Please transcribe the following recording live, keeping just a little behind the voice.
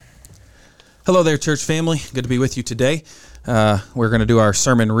Hello there, church family. Good to be with you today. We're going to do our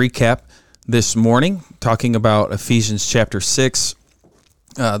sermon recap this morning, talking about Ephesians chapter 6.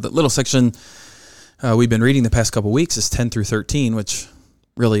 The little section we've been reading the past couple weeks is 10 through 13, which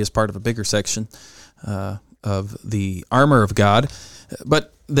really is part of a bigger section of the armor of God.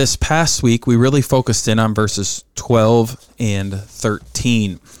 But this past week, we really focused in on verses 12 and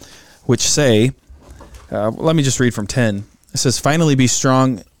 13, which say, let me just read from 10. It says, "Finally be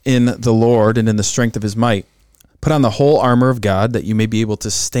strong in the Lord and in the strength of his might. Put on the whole armor of God that you may be able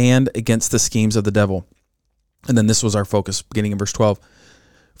to stand against the schemes of the devil." And then this was our focus beginning in verse 12.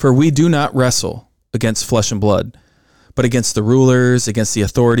 "For we do not wrestle against flesh and blood, but against the rulers, against the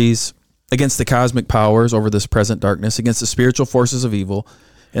authorities, against the cosmic powers over this present darkness, against the spiritual forces of evil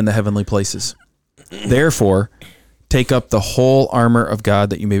in the heavenly places. Therefore, take up the whole armor of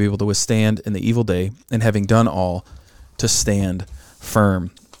God that you may be able to withstand in the evil day, and having done all, to stand firm."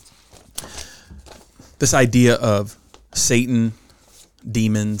 This idea of Satan,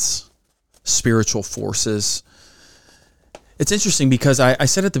 demons, spiritual forces. It's interesting because I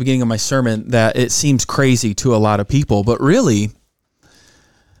said at the beginning of my sermon that it seems crazy to a lot of people, but really,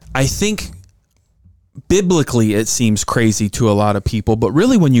 I think biblically it seems crazy to a lot of people, but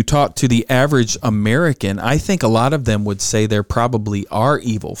really when you talk to the average American, I think a lot of them would say there probably are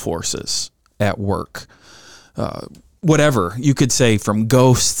evil forces at work. Whatever, you could say from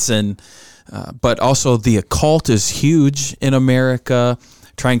ghosts but also the occult is huge in America,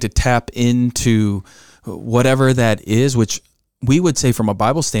 trying to tap into whatever that is, which we would say from a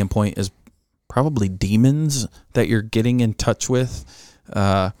Bible standpoint is probably demons that you're getting in touch with.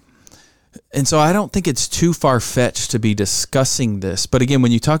 And so I don't think it's too far-fetched to be discussing this. But again,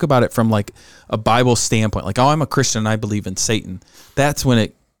 when you talk about it from like a Bible standpoint, like, oh, I'm a Christian and I believe in Satan, that's when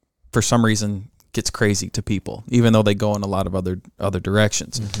it, for some reason, gets crazy to people, even though they go in a lot of other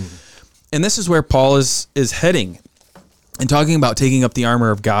directions. Mm-hmm. And this is where Paul is heading and talking about taking up the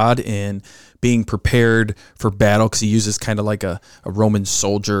armor of God and being prepared for battle, because he uses kind of like a Roman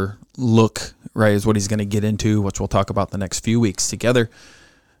soldier look, right, is what he's going to get into, which we'll talk about the next few weeks together.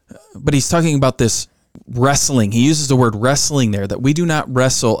 But he's talking about this wrestling. He uses the word wrestling there, that we do not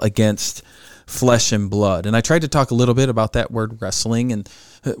wrestle against flesh and blood. And I tried to talk a little bit about that word wrestling, and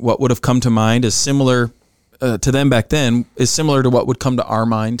what would have come to mind is similar to them back then, is similar to what would come to our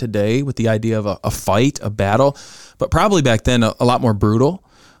mind today with the idea of a fight, a battle, but probably back then a lot more brutal,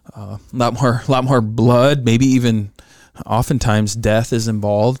 a lot more blood, maybe even oftentimes death is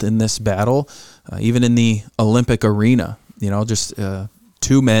involved in this battle, even in the Olympic arena, just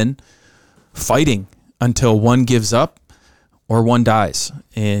two men fighting until one gives up or one dies.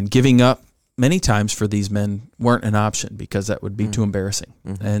 And giving up many times for these men weren't an option because that would be too embarrassing.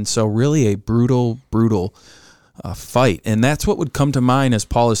 Mm-hmm. And so really a brutal fight. And that's what would come to mind as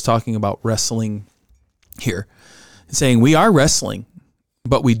Paul is talking about wrestling here, saying we are wrestling,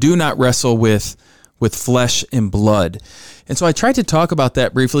 but we do not wrestle with flesh and blood. And so I tried to talk about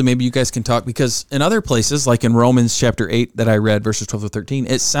that briefly. Maybe you guys can talk, because in other places, like in Romans chapter 8 that I read, verses 12 to 13,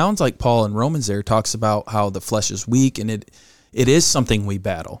 it sounds like Paul in Romans there talks about how the flesh is weak and it is something we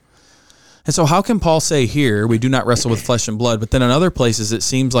battle. And so how can Paul say here, we do not wrestle with flesh and blood, but then in other places it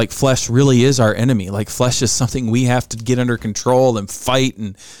seems like flesh really is our enemy, like flesh is something we have to get under control and fight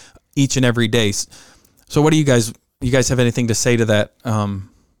and each and every day. So what do you guys have anything to say to that?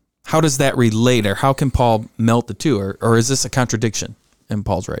 How does that relate, or how can Paul melt the two, or is this a contradiction in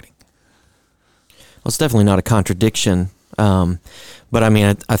Paul's writing? Well, it's definitely not a contradiction, but I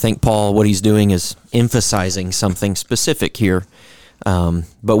mean, I think Paul, what he's doing is emphasizing something specific here.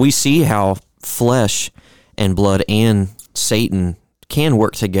 But we see how flesh and blood and Satan can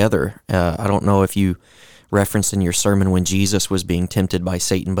work together. I don't know if you referenced in your sermon when Jesus was being tempted by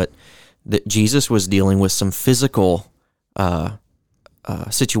Satan, but that Jesus was dealing with some physical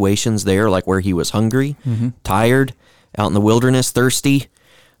situations there, like where he was hungry, tired, out in the wilderness, thirsty.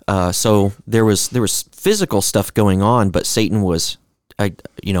 So there was physical stuff going on, but Satan was,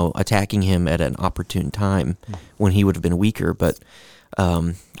 attacking him at an opportune time when he would have been weaker. But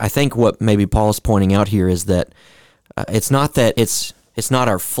I think what maybe Paul's pointing out here is that it's not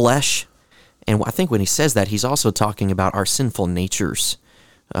our flesh, and I think when he says that, he's also talking about our sinful natures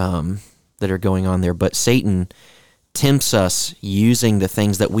that are going on there. But Satan tempts us using the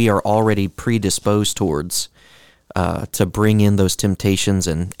things that we are already predisposed towards to bring in those temptations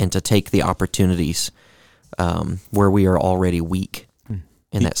and to take the opportunities where we are already weak.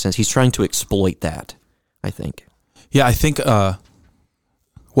 In that sense, he's trying to exploit that, I think. Yeah, I think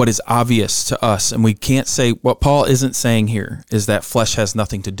what is obvious to us, and we can't say, what Paul isn't saying here is that flesh has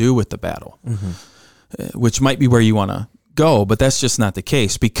nothing to do with the battle, which might be where you want to go, but that's just not the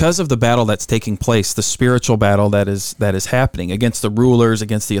case. Because of the battle that's taking place, the spiritual battle that is happening against the rulers,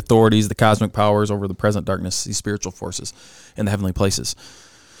 against the authorities, the cosmic powers over the present darkness, these spiritual forces in the heavenly places.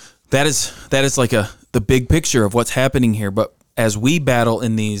 That is like the big picture of what's happening here. But as we battle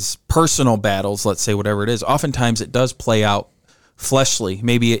in these personal battles, let's say whatever it is, oftentimes it does play out fleshly,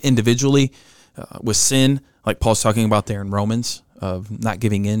 maybe individually with sin, like Paul's talking about there in Romans, of not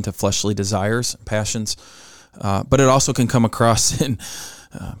giving in to fleshly desires, passions. But it also can come across in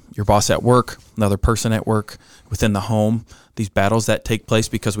your boss at work, another person at work, within the home, these battles that take place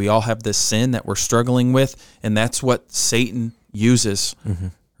because we all have this sin that we're struggling with, and that's what Satan uses,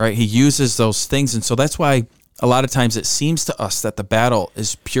 right? He uses those things, and so that's why a lot of times it seems to us that the battle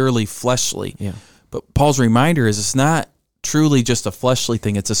is purely fleshly. Yeah. But Paul's reminder is it's not truly just a fleshly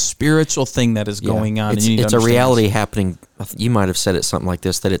thing. It's a spiritual thing that is going on. It's a reality happening. You might have said it something like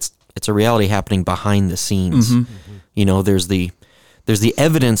this, that it's a reality happening behind the scenes. You know, there's the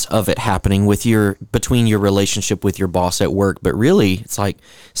evidence of it happening between your relationship with your boss at work, but really it's like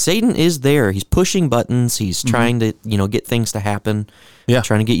Satan is there. He's pushing buttons. He's trying to, get things to happen. Yeah.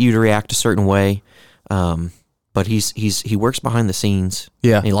 Trying to get you to react a certain way. But he works behind the scenes.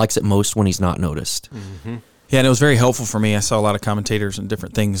 Yeah. And he likes it most when he's not noticed. Yeah, and it was very helpful for me. I saw a lot of commentators and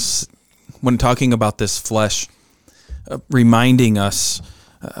different things when talking about this flesh, reminding us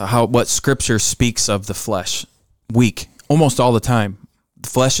what Scripture speaks of the flesh. Weak, almost all the time. The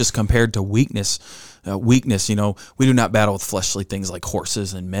flesh is compared to weakness. Weakness, we do not battle with fleshly things like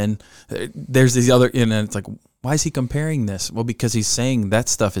horses and men. There's these other, and it's like, why is he comparing this? Well, because he's saying that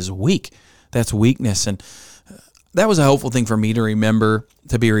stuff is weak. That's weakness, and that was a helpful thing for me to remember,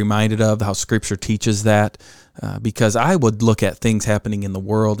 to be reminded of how Scripture teaches that, because I would look at things happening in the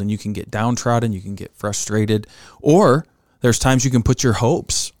world and you can get downtrodden, you can get frustrated, or there's times you can put your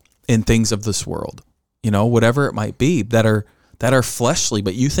hopes in things of this world, whatever it might be, that are fleshly,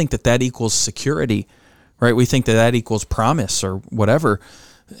 but you think that equals security, right? We think that equals promise or whatever,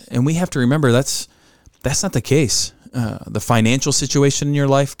 and we have to remember that's not the case. The financial situation in your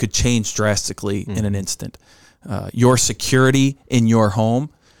life could change drastically in an instant. Your security in your home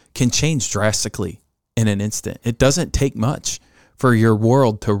can change drastically in an instant. It doesn't take much for your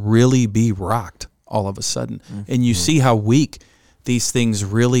world to really be rocked all of a sudden. And you see how weak these things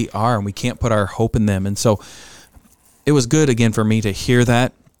really are, and we can't put our hope in them. And so it was good, again, for me to hear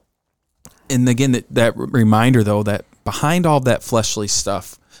that. And again, that reminder, though, that behind all that fleshly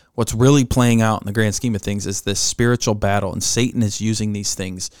stuff, what's really playing out in the grand scheme of things is this spiritual battle, and Satan is using these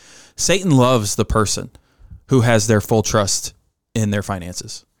things. Satan loves the person who has their full trust in their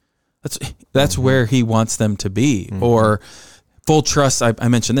finances. That's where he wants them to be. Or full trust, I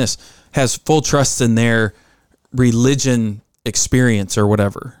mentioned this, has full trust in their religion experience or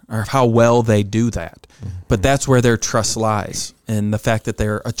whatever, or how well they do that. But that's where their trust lies, in the fact that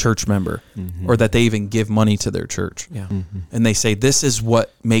they're a church member or that they even give money to their church. Yeah. And they say, this is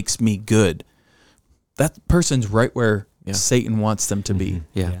what makes me good. That person's right where Satan wants them to be.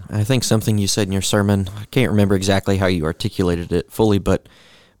 Yeah. I think something you said in your sermon, I can't remember exactly how you articulated it fully, but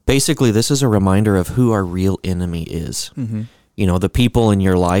basically this is a reminder of who our real enemy is. The people in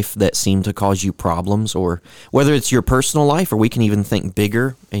your life that seem to cause you problems, or whether it's your personal life, or we can even think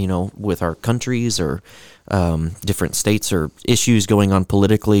bigger, with our countries or different states or issues going on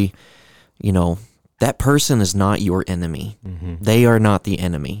politically, that person is not your enemy. They are not the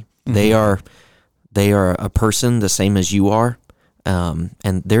enemy. They are a person the same as you are,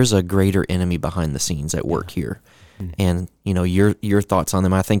 and there's a greater enemy behind the scenes at work here. And your thoughts on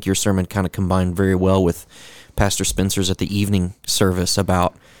them, I think your sermon kind of combined very well with Pastor Spencer's at the evening service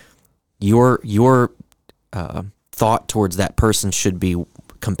about your thought towards that person should be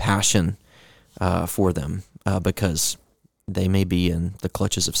compassion for them, because they may be in the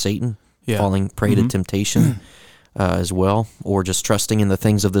clutches of Satan, falling prey to temptation as well, or just trusting in the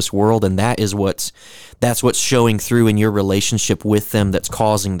things of this world, and that's what's showing through in your relationship with them, that's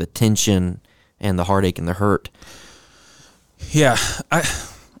causing the tension and the heartache and the hurt. Yeah,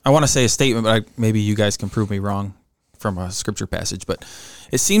 I want to say a statement, but maybe you guys can prove me wrong from a scripture passage, but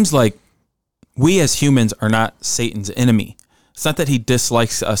it seems like we as humans are not Satan's enemy. It's not that he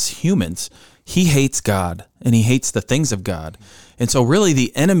dislikes us humans. He hates God, and he hates the things of God. And so really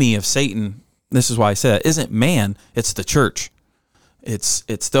the enemy of Satan, this is why I say that, isn't man, it's the church.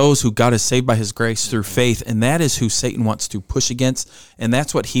 It's those who God has saved by his grace through faith, and that is who Satan wants to push against, and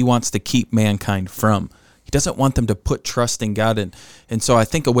that's what he wants to keep mankind from. He doesn't want them to put trust in God. And so I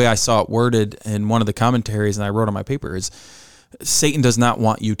think a way I saw it worded in one of the commentaries, and I wrote on my paper, is Satan does not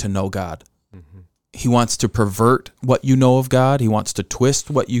want you to know God. He wants to pervert what you know of God. He wants to twist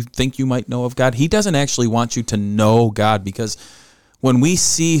what you think you might know of God. He doesn't actually want you to know God, because when we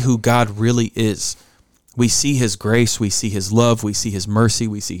see who God really is, we see his grace, we see his love, we see his mercy,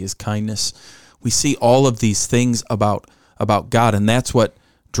 we see his kindness. We see all of these things about God, and that's what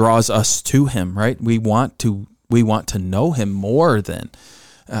draws us to him, right? We want to know him more than.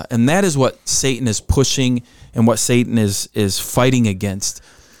 And that is what Satan is pushing and what Satan is fighting against.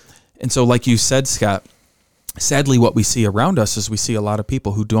 And so, like you said, Scott, sadly what we see around us is we see a lot of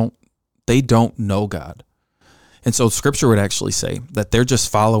people who don't know God. And so Scripture would actually say that they're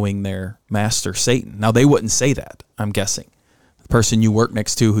just following their master, Satan. Now, they wouldn't say that, I'm guessing. The person you work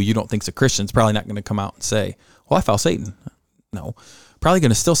next to who you don't think is a Christian is probably not going to come out and say, well, I follow Satan. No. Probably going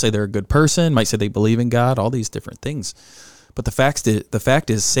to still say they're a good person, might say they believe in God, all these different things. But the fact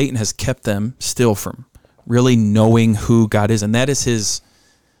is Satan has kept them still from really knowing who God is, and that is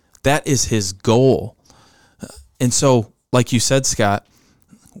his goal. And so, like you said, Scott,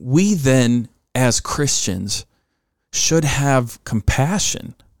 we then, as Christians, should have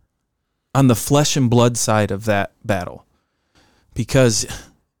compassion on the flesh and blood side of that battle. Because,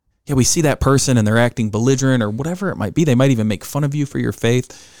 we see that person and they're acting belligerent or whatever it might be. They might even make fun of you for your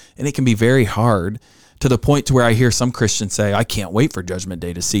faith. And it can be very hard, to the point to where I hear some Christians say, I can't wait for Judgment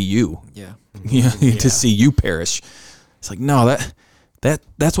Day to see you. To see you perish. It's like, no,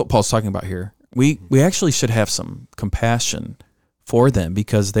 that's what Paul's talking about here. We actually should have some compassion for them,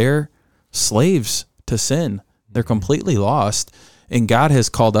 because they're slaves to sin. They're completely lost. And God has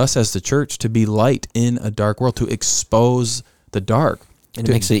called us as the church to be light in a dark world, to expose the dark. And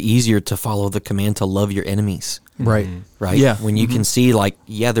it makes it easier to follow the command to love your enemies. Right. Right? Yeah. When you can see, like,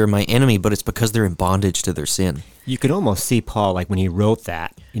 they're my enemy, but it's because they're in bondage to their sin. You could almost see Paul, like when he wrote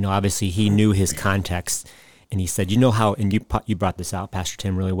that, obviously he knew his context, and he said, how, and you brought this out, Pastor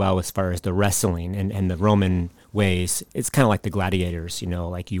Tim, really well, as far as the wrestling and the Roman ways. It's kind of like the gladiators,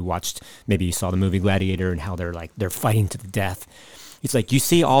 like maybe you saw the movie Gladiator, and how they're fighting to the death. It's like you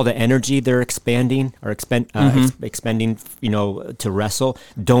see all the energy they're expending, to wrestle.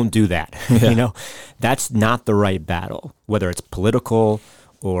 Don't do that. That's not the right battle, whether it's political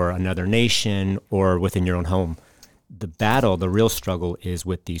or another nation or within your own home. The real struggle is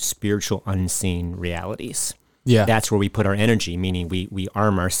with these spiritual unseen realities. Yeah. That's where we put our energy, meaning we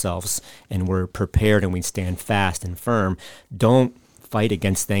arm ourselves and we're prepared and we stand fast and firm. Don't fight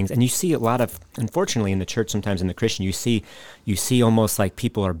against things. And you see a lot of, unfortunately, in the church, sometimes in the Christian, you see almost like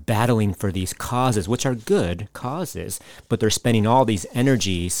people are battling for these causes, which are good causes, but they're spending all these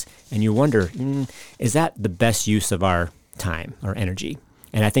energies, and you wonder, is that the best use of our time, our energy?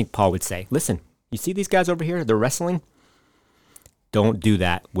 And I think Paul would say, listen, you see these guys over here, they're wrestling? Don't do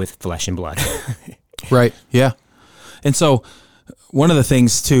that with flesh and blood. Right, yeah. And so one of the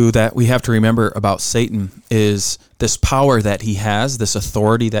things, too, that we have to remember about Satan is this power that he has, this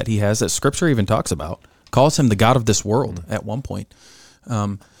authority that he has, that Scripture even talks about, calls him the God of this world at one point,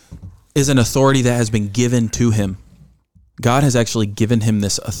 is an authority that has been given to him. God has actually given him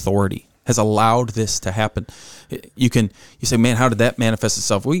this authority, has allowed this to happen. You say, man, how did that manifest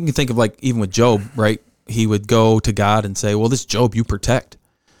itself? Well, you can think of, like, even with Job, right? He would go to God and say, well, this Job you protect.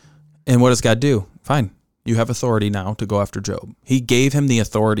 And what does God do? Fine. You have authority now to go after Job. He gave him the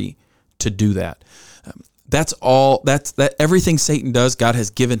authority to do that. That's everything Satan does, God has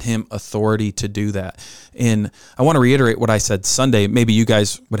given him authority to do that. And I want to reiterate what I said Sunday. Maybe you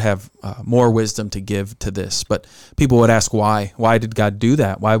guys would have more wisdom to give to this, but people would ask why. Why did God do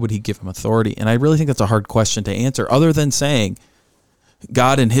that? Why would he give him authority? And I really think that's a hard question to answer, other than saying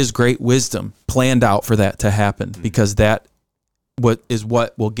God in his great wisdom planned out for that to happen, because that is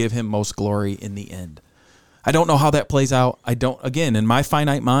what will give him most glory in the end. I don't know how that plays out. Again, in my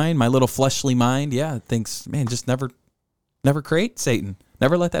finite mind, my little fleshly mind, thinks, man, just never create Satan.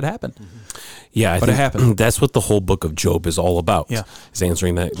 Never let that happen. Yeah, but it happened. That's what the whole book of Job is all about. Yeah. Is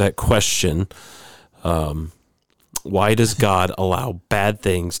answering that question. Why does God allow bad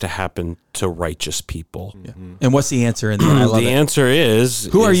things to happen to righteous people? Yeah. And what's the answer in the end? I love the answer is...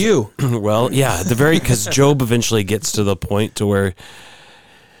 Who are you? Well, because Job eventually gets to the point to where,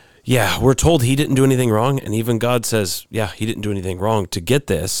 we're told he didn't do anything wrong, and even God says, he didn't do anything wrong to get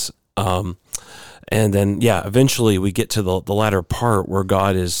this. And then, eventually we get to the latter part where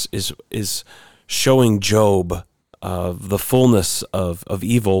God is showing Job the fullness of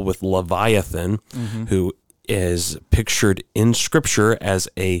evil with Leviathan, who is pictured in Scripture as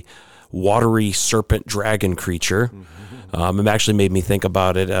a watery serpent dragon creature. It actually made me think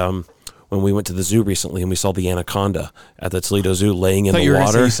about it when we went to the zoo recently and we saw the anaconda at the Toledo Zoo laying in I thought the you were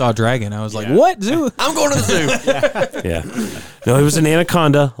gonna say water. you saw a dragon. I was like, what zoo? I'm going to the zoo. Yeah. No, it was an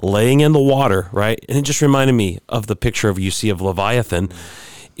anaconda laying in the water, right? And it just reminded me of the picture of you see of Leviathan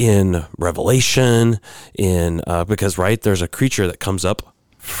in Revelation, because, right, there's a creature that comes up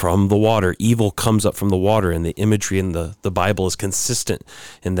from the water. Evil comes up from the water, and the imagery in the Bible is consistent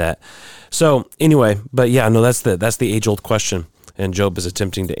in that. So anyway, but yeah, no, that's the age-old question, and Job is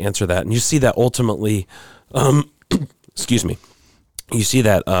attempting to answer that. And you see that ultimately, excuse me, you see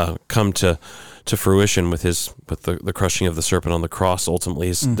that come to fruition with the crushing of the serpent on the cross. Ultimately,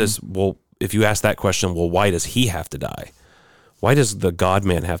 is this? Well, if you ask that question, well, why does he have to die? Why does the God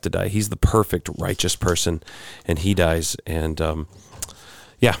man have to die? He's the perfect righteous person, and he dies. And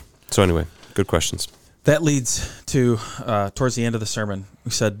yeah. So anyway, good questions. That leads to towards the end of the sermon. I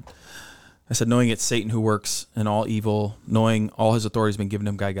said, knowing it's Satan who works in all evil, knowing all his authority has been given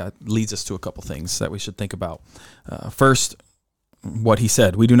him by God, leads us to a couple things that we should think about. First, what he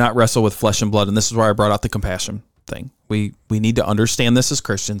said, we do not wrestle with flesh and blood, and this is where I brought out the compassion thing. We need to understand this as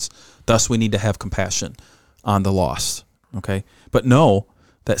Christians, thus we need to have compassion on the lost, okay? But know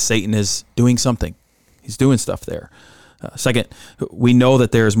that Satan is doing something. He's doing stuff there. Second, we know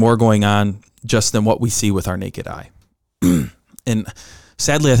that there is more going on just than what we see with our naked eye. And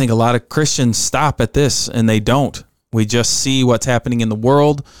sadly, I think a lot of Christians stop at this, and they don't. We just see what's happening in the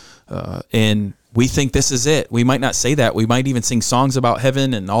world, and we think this is it. We might not say that. We might even sing songs about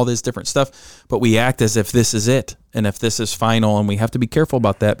heaven and all this different stuff, but we act as if this is it, and if this is final, and we have to be careful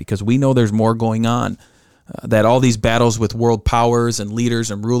about that because we know there's more going on. That all these battles with world powers and leaders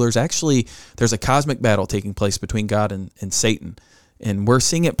and rulers, actually, there's a cosmic battle taking place between God and Satan, and we're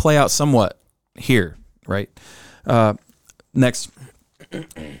seeing it play out somewhat here, right? Next,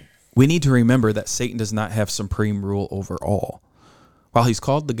 we need to remember that Satan does not have supreme rule over all. While he's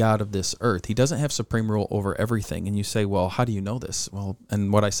called the God of this earth, he doesn't have supreme rule over everything. And you say, well, how do you know this? Well,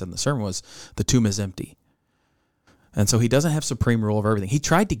 and what I said in the sermon was the tomb is empty. And so he doesn't have supreme rule over everything. He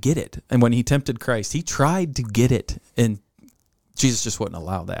tried to get it. And when he tempted Christ, he tried to get it. And Jesus just wouldn't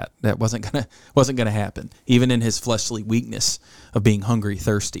allow that. That wasn't gonna happen. Even in his fleshly weakness of being hungry,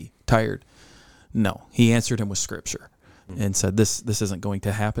 thirsty, tired. No, he answered him with scripture and said, this isn't going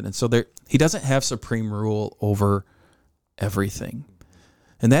to happen. And so he doesn't have supreme rule over everything.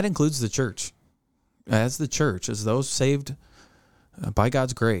 And that includes the church. As the church, as those saved by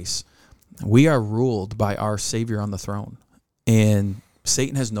God's grace, we are ruled by our Savior on the throne. And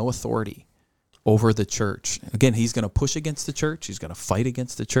Satan has no authority over the church. Again, he's going to push against the church. He's going to fight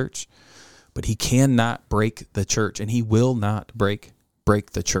against the church. But he cannot break the church. And he will not break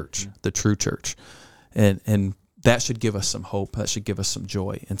the church, the true church. And that should give us some hope. That should give us some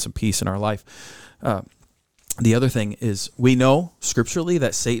joy and some peace in our life. The other thing is we know scripturally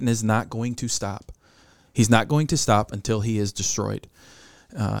that Satan is not going to stop. He's not going to stop until he is destroyed.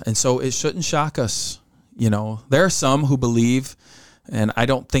 And so it shouldn't shock us. You know, there are some who believe, and I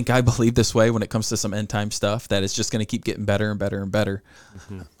don't think I believe this way when it comes to some end time stuff, that it's just going to keep getting better and better and better.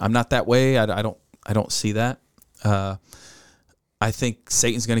 Mm-hmm. I'm not that way. I don't see that. I think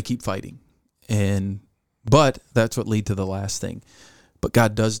Satan's going to keep fighting, but that's what lead to the last thing. But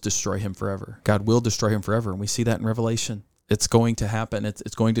God does destroy him forever. God will destroy him forever, and we see that in Revelation. It's going to happen.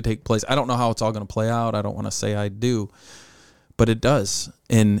 It's going to take place. I don't know how it's all going to play out. I don't want to say I do, but it does.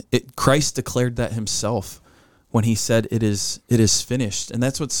 And Christ declared that himself when he said it is finished. And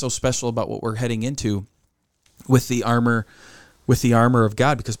that's what's so special about what we're heading into with the armor of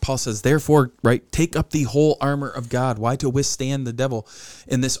God, because Paul says, therefore, right, take up the whole armor of God. Why? To withstand the devil.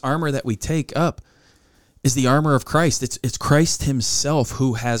 And this armor that we take up is the armor of Christ. It's Christ himself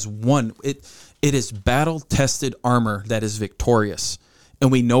who has won. It is battle-tested armor that is victorious.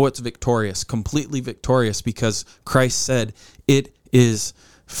 And we know it's victorious, completely victorious, because Christ said, it is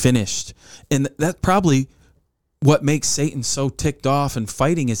finished. And that's probably what makes Satan so ticked off and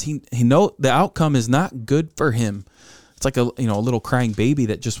fighting, is he know the outcome is not good for him. It's like a little crying baby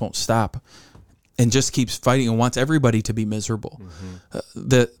that just won't stop and just keeps fighting and wants everybody to be miserable.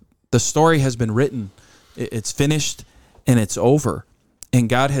 Mm-hmm. The story has been written. It's finished and it's over. And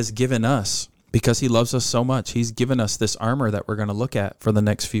God has given us, because he loves us so much, he's given us this armor that we're going to look at for the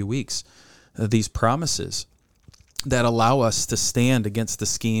next few weeks. These promises that allow us to stand against the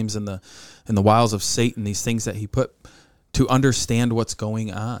schemes and the wiles of Satan, these things that he put to understand what's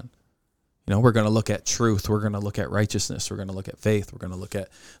going on. You know, we're going to look at truth. We're going to look at righteousness. We're going to look at faith. We're going to look at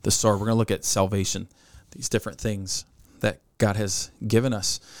the sword. We're going to look at salvation, these different things that God has given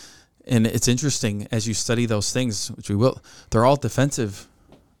us. And it's interesting as you study those things, which we will, they're all defensive.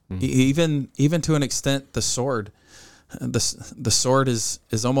 Mm-hmm. Even to an extent, the sword. the sword is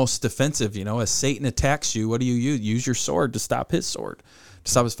almost defensive. As Satan attacks you, what do you use? Use your sword to stop his sword,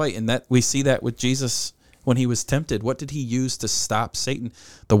 to stop his fight. And that we see that with Jesus when he was tempted. What did he use to stop Satan?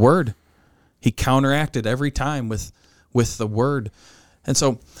 The word. He counteracted every time with the word. And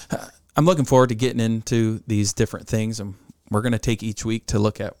so I'm looking forward to getting into these different things, and we're going to take each week to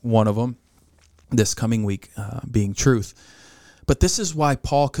look at one of them, this coming week being truth. But this is why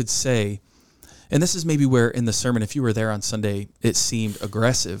Paul could say, and this is maybe where in the sermon, if you were there on Sunday, it seemed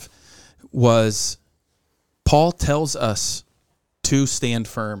aggressive, was Paul tells us to stand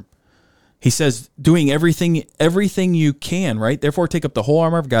firm. He says, doing everything you can, right? Therefore, take up the whole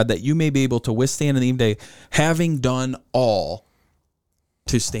armor of God that you may be able to withstand in the evil day, having done all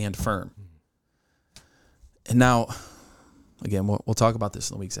to stand firm. And now, again, we'll talk about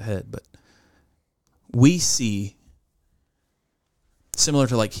this in the weeks ahead, but we see, similar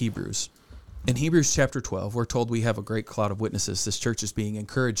to like Hebrews, in Hebrews chapter 12, we're told we have a great cloud of witnesses. This church is being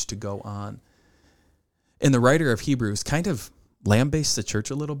encouraged to go on. And the writer of Hebrews kind of lambastes the church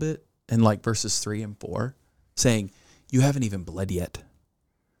a little bit in like verses 3 and 4, saying, you haven't even bled yet.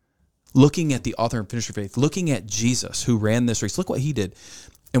 Looking at the author and finisher of faith, looking at Jesus who ran this race, look what he did.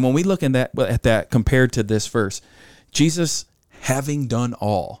 And when we look at that compared to this verse, Jesus, having done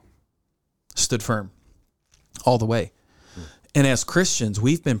all, stood firm all the way. And as Christians,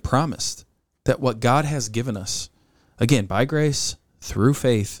 we've been promised that what God has given us, again, by grace, through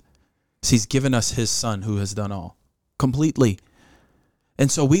faith, he's given us his Son who has done all completely.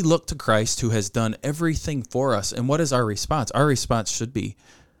 And so we look to Christ who has done everything for us. And what is our response? Our response should be,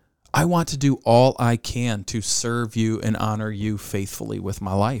 I want to do all I can to serve you and honor you faithfully with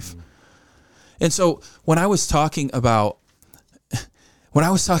my life. And so when I was talking about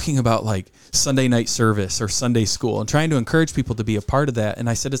like Sunday night service or Sunday school and trying to encourage people to be a part of that, and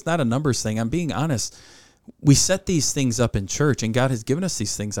I said, it's not a numbers thing. I'm being honest. We set these things up in church, and God has given us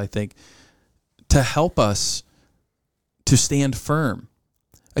these things, I think, to help us to stand firm.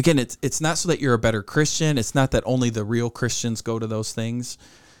 Again, it's not so that you're a better Christian. It's not that only the real Christians go to those things.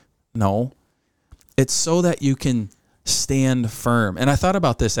 No. It's so that you can stand firm. And I thought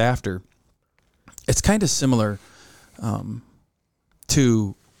about this after. It's kind of similar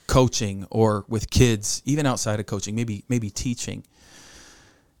to coaching or with kids, even outside of coaching, maybe teaching.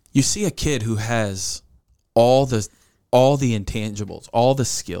 You see a kid who has all the intangibles, all the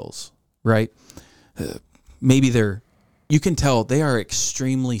skills, right? You can tell they are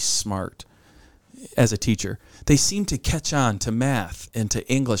extremely smart as a teacher. They seem to catch on to math and to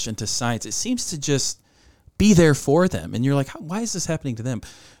English and to science. It seems to just be there for them. And you're like, why is this happening to them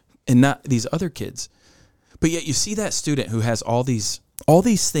and not these other kids? But yet you see that student who has all these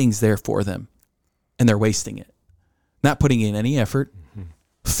things there for them, and they're wasting it, not putting in any effort,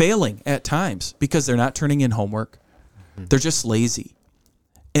 failing at times because they're not turning in homework. They're just lazy.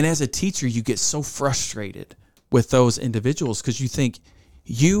 And as a teacher, you get so frustrated with those individuals because you think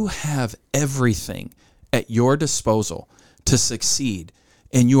you have everything at your disposal to succeed,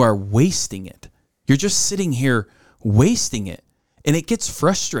 and you are wasting it. You're just sitting here wasting it, and it gets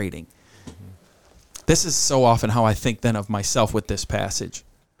frustrating. This is so often how I think then of myself with this passage.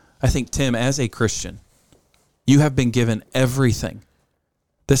 I think, Tim, as a Christian, you have been given everything.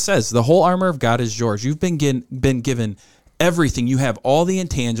 This says the whole armor of God is yours. You've been given everything. You have all the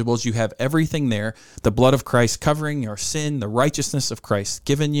intangibles. You have everything there. The blood of Christ covering your sin, the righteousness of Christ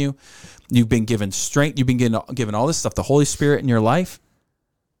given you. You've been given strength. You've been given all this stuff, the Holy Spirit in your life.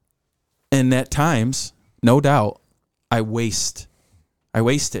 And at times, no doubt, I waste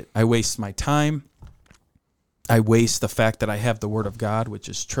it. I waste my time. I waste the fact that I have the Word of God, which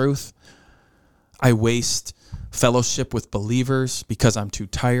is truth. I waste fellowship with believers because I'm too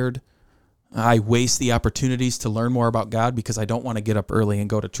tired. I waste the opportunities to learn more about God because I don't want to get up early and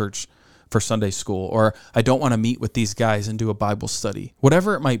go to church for Sunday school, or I don't want to meet with these guys and do a Bible study,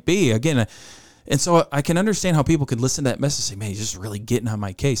 whatever it might be. Again, and so I can understand how people could listen to that message and say, man, he's just really getting on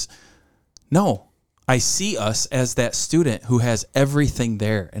my case. No, I see us as that student who has everything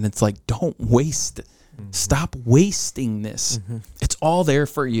there, and it's like, don't waste it. Stop wasting this. It's all there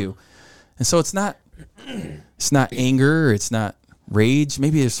for you. And so it's not anger, it's not rage.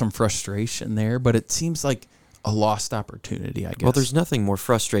 Maybe there's some frustration there, but it seems like a lost opportunity, I guess. Well, there's nothing more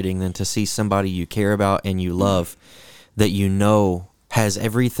frustrating than to see somebody you care about and you love that you know has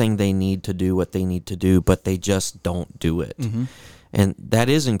everything they need to do what they need to do, but they just don't do it. Mm-hmm. And that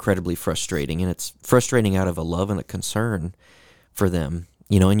is incredibly frustrating, and it's frustrating out of a love and a concern for them.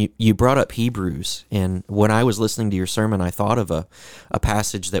 You know, and you brought up Hebrews, and when I was listening to your sermon, I thought of a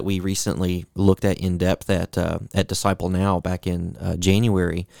passage that we recently looked at in depth at Disciple Now back in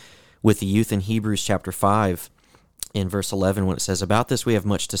January with the youth in Hebrews chapter 5. in verse 11 when it says, "About this we have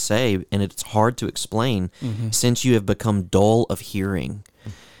much to say, and it's hard to explain, since you have become dull of hearing."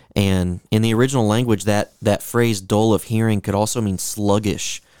 And in the original language, that phrase "dull of hearing" could also mean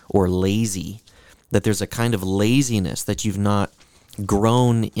sluggish or lazy, that there's a kind of laziness, that you've not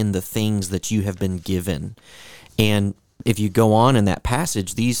grown in the things that you have been given. And if you go on in that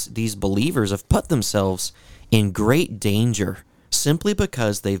passage, these believers have put themselves in great danger simply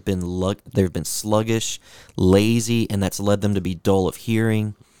because they've been sluggish, lazy, and that's led them to be dull of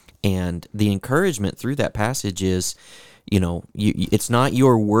hearing. And the encouragement through that passage is, it's not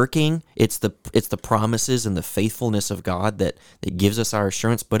your working, it's the promises and the faithfulness of God that gives us our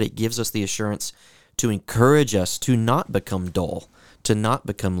assurance, but it gives us the assurance to encourage us to not become dull, to not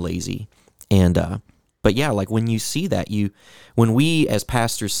become lazy. And but yeah, like when you see that, when we as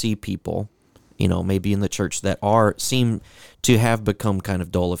pastors see people, maybe in the church that seem to have become kind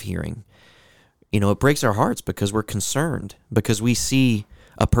of dull of hearing, it breaks our hearts because we're concerned, because we see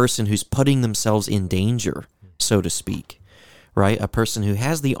a person who's putting themselves in danger, so to speak, right? A person who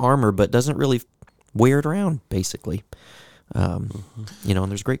has the armor but doesn't really wear it around, basically. And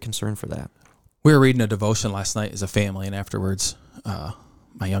there's great concern for that. We were reading a devotion last night as a family, and afterwards,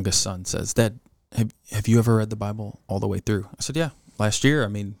 my youngest son says, "Dad, have you ever read the Bible all the way through?" I said, "Yeah, last year.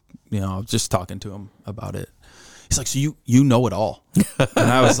 I was just talking to him about it." He's like, "So you know it all?"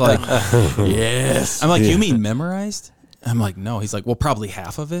 And I was like, "Yes." I'm like, "You mean memorized?" I'm like, "No." He's like, "Well, probably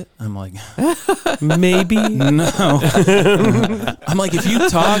half of it." I'm like, Maybe. "No." I'm like, "If you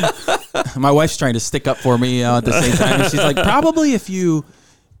talk," my wife's trying to stick up for me at the same time, and she's like, "Probably if you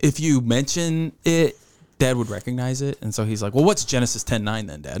mention it, Dad would recognize it." And so he's like, "Well, what's Genesis 10:9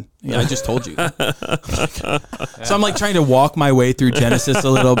 then, Dad?" "Yeah, I just told you." So I'm like trying to walk my way through Genesis a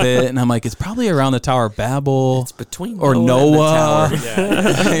little bit, and I'm like, it's probably around the Tower of Babel. It's between or Noah and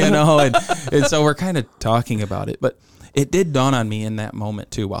the tower. And so we're kind of talking about it. But it did dawn on me in that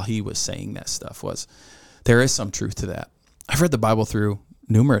moment too, while he was saying that stuff, was there is some truth to that. I've read the Bible through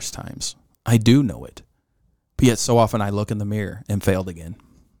numerous times. I do know it. But yet so often I look in the mirror and failed again.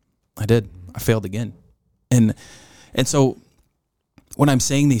 I failed again. And so when I'm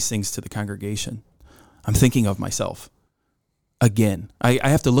saying these things to the congregation, I'm thinking of myself again. I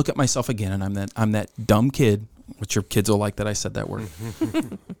have to look at myself again, and I'm that dumb kid, which your kids will like that I said that word.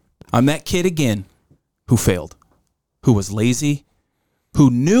 I'm that kid again who failed, who was lazy, who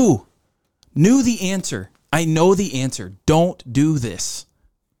knew the answer. I know the answer. Don't do this.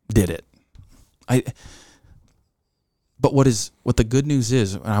 Did it. But what the good news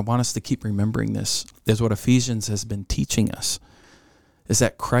is, and I want us to keep remembering this, is what Ephesians has been teaching us, is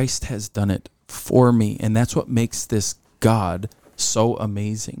that Christ has done it for me. And that's what makes this God so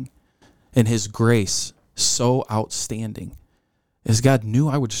amazing and his grace so outstanding, is God knew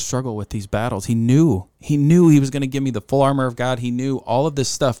I would struggle with these battles. He knew he was going to give me the full armor of God. He knew all of this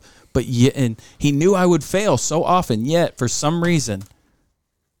stuff, and he knew I would fail so often, yet for some reason,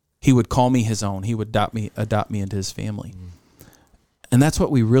 he would call me his own. He would adopt me into his family. And that's what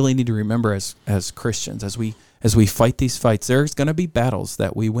we really need to remember as Christians, as we fight these fights. There's going to be battles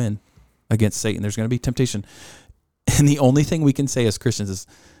that we win against Satan. There's going to be temptation. And the only thing we can say as Christians is,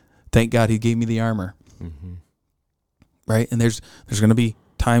 thank God he gave me the armor. Mm-hmm. Right? And there's going to be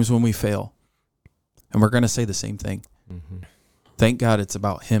times when we fail. And we're going to say the same thing. Mm-hmm. Thank God it's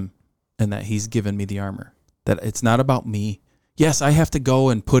about him and that he's given me the armor. That it's not about me. Yes, I have to go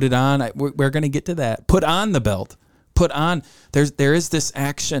and put it on. We're going to get to that. Put on the belt. Put on. There is this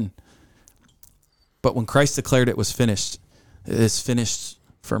action. But when Christ declared it was finished, it is finished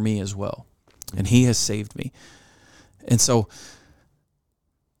for me as well. And he has saved me. And so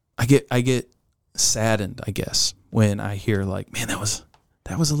I get saddened, I guess, when I hear like, man, that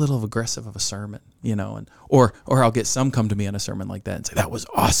was a little aggressive of a sermon, and or I'll get some come to me on a sermon like that and say, that was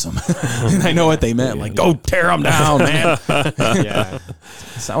awesome. And I know what they meant. Like, go tear them down, man. Yeah.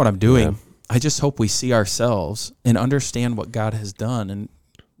 It's not what I'm doing. Yeah. I just hope we see ourselves and understand what God has done and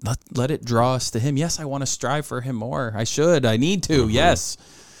let it draw us to him. Yes, I want to strive for him more. I need to, yes.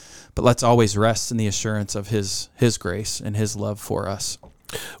 But let's always rest in the assurance of his grace and his love for us.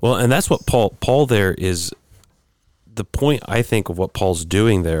 Well, and that's what Paul there is. The point, I think, of what Paul's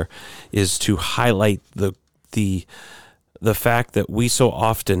doing there is to highlight the fact that we so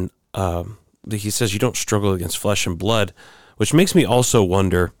often, he says you don't struggle against flesh and blood, which makes me also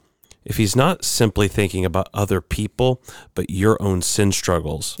wonder if he's not simply thinking about other people, but your own sin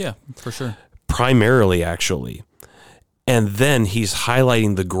struggles. Yeah, for sure. Primarily, actually. And then he's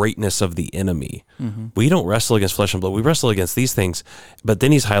highlighting the greatness of the enemy. Mm-hmm. We don't wrestle against flesh and blood. We wrestle against these things. But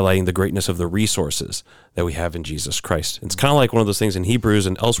then he's highlighting the greatness of the resources that we have in Jesus Christ. It's kind of like one of those things in Hebrews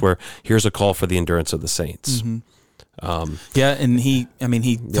and elsewhere. Here's a call for the endurance of the saints. Mm-hmm. Yeah, and he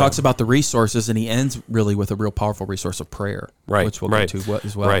talks about the resources, and he ends really with a real powerful resource of prayer, Right, which we'll right, get to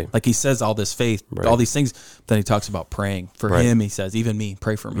as well. right. Like he says all this faith, all these things, then he talks about praying. For Right. him, he says, even me,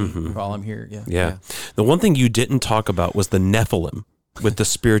 pray for me while I'm here. Yeah. Yeah. The one thing you didn't talk about was the Nephilim with the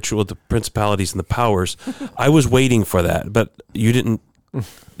spiritual, the principalities and the powers. I was waiting for that, but you didn't.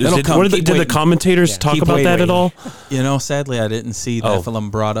 That'll come. Keep Did the waiting. commentators talk Keep about that waiting. at all? You know, sadly, I didn't see Oh.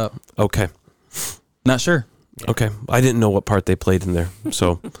 Nephilim brought up. Okay. Not sure. Okay. I didn't know what part they played in there.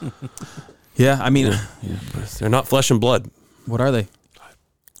 So Yeah, I mean, they're not flesh and blood. what are they?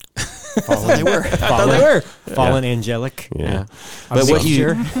 Fallen, they were. fallen angelic. Yeah. But what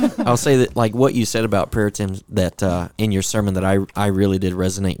Sure. I'll say that, like what you said about prayer, Tim, that in your sermon that I really did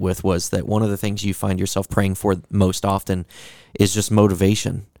resonate with was that one of the things you find yourself praying for most often is just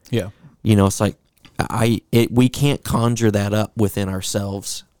motivation. Yeah. You know, it's like we can't conjure that up within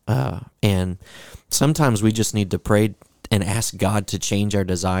ourselves, and sometimes we just need to pray and ask God to change our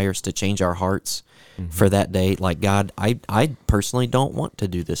desires, to change our hearts for that day. Like, God, I personally don't want to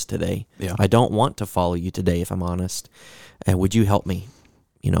do this today. Yeah. I don't want to follow you today, if I'm honest. And would you help me?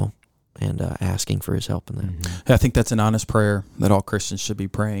 You know, and asking for His help in that. I think that's an honest prayer that all Christians should be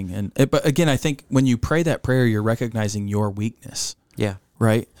praying. But again, I think when you pray that prayer, you're recognizing your weakness. Yeah.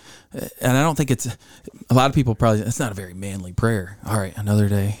 Right? And I don't think it's, a lot of people probably, it's not a very manly prayer. All right, another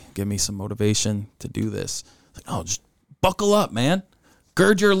day, give me some motivation to do this. Like, oh, just buckle up, man.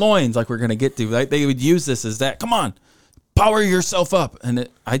 Gird your loins, like we're going to get to. Like they would use this as that. Come on, power yourself up. And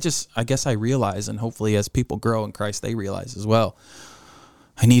I guess I realize, and hopefully as people grow in Christ, they realize as well,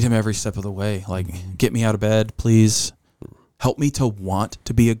 I need Him every step of the way. Like, get me out of bed, please. Help me to want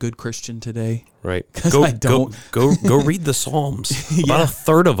to be a good Christian today. Right. 'Cause Go, I don't. go read the Psalms. Yeah. About a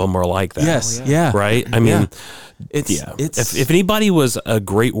third of them are like that. Yes, yeah. Right. I mean, It's if anybody was a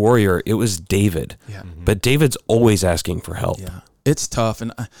great warrior, it was David. Yeah. But David's always asking for help. Yeah, it's tough.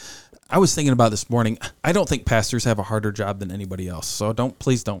 And I was thinking about this morning, I don't think pastors have a harder job than anybody else. So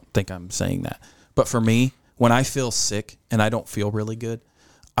please don't think I'm saying that. But for me, when I feel sick and I don't feel really good,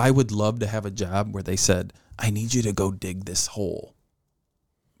 I would love to have a job where they said, I need you to go dig this hole.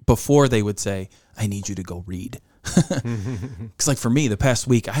 Before they would say, I need you to go read. Because like for me, the past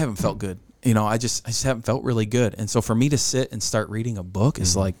week, I haven't felt good. You know, I just haven't felt really good. And so for me to sit and start reading a book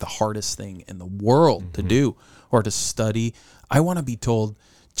is like the hardest thing in the world to do, or to study. I want to be told,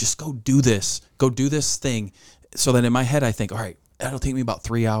 just go do this thing. So that in my head, I think, all right, that'll take me about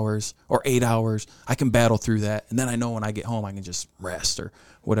 3 hours or 8 hours. I can battle through that. And then I know when I get home, I can just rest or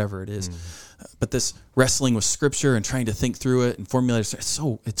whatever it is. But this wrestling with scripture and trying to think through it and formulate,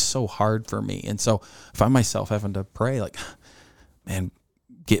 it's so hard for me. And so I find myself having to pray like, man,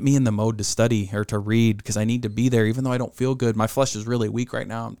 get me in the mode to study or to read, because I need to be there even though I don't feel good. My flesh is really weak right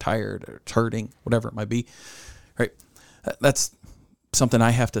now. I'm tired or it's hurting, whatever it might be. Right? That's something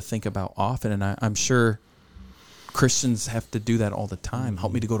I have to think about often. And I'm sure Christians have to do that all the time.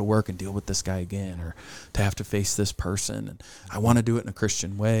 Help me to go to work and deal with this guy again, or to have to face this person. And I want to do it in a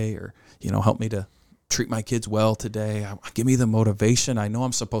Christian way, or, help me to treat my kids well today. Give me the motivation. I know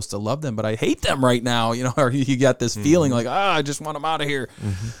I'm supposed to love them, but I hate them right now. Or you got this feeling like, I just want them out of here.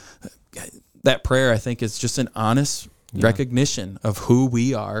 That prayer, I think, is just an honest recognition of who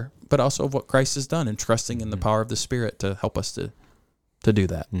we are, but also of what Christ has done, and trusting in the power of the Spirit to help us to do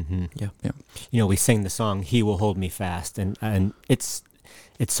that. Yeah. We sing the song, He Will Hold Me Fast. And it's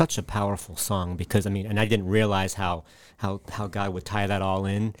such a powerful song because, and I didn't realize how God would tie that all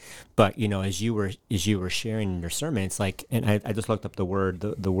in. But, as you were sharing in your sermon, it's like, and I just looked up the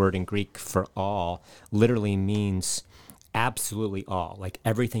word in Greek for all literally means absolutely all, like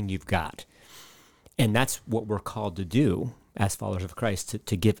everything you've got. And that's what we're called to do as followers of Christ,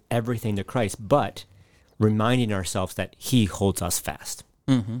 to give everything to Christ, but reminding ourselves that He holds us fast.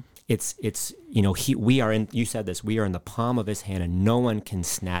 Mm-hmm. It's we are in, you said this, we are in the palm of His hand, and no one can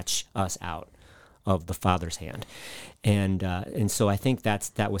snatch us out of the Father's hand. And so I think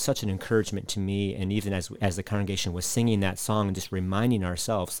that was such an encouragement to me. And even as the congregation was singing that song, and just reminding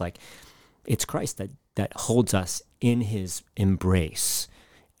ourselves, like, it's Christ that holds us in His embrace.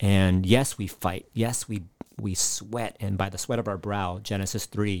 And yes, we fight. Yes, we sweat, and by the sweat of our brow, Genesis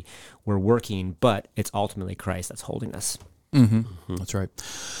 3, we're working, but it's ultimately Christ that's holding us. Mm-hmm. Mm-hmm. That's right.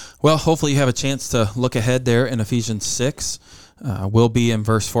 Well, hopefully you have a chance to look ahead there in Ephesians 6. We'll be in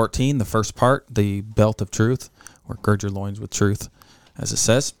verse 14, the first part, the belt of truth, or gird your loins with truth, as it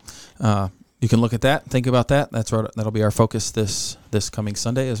says. You can look at that, think about that. That'll be our focus this coming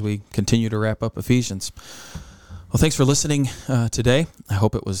Sunday as we continue to wrap up Ephesians. Well, thanks for listening today. I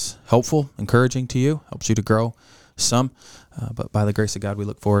hope it was helpful, encouraging to you, helps you to grow some. But by the grace of God, we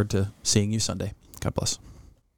look forward to seeing you Sunday. God bless.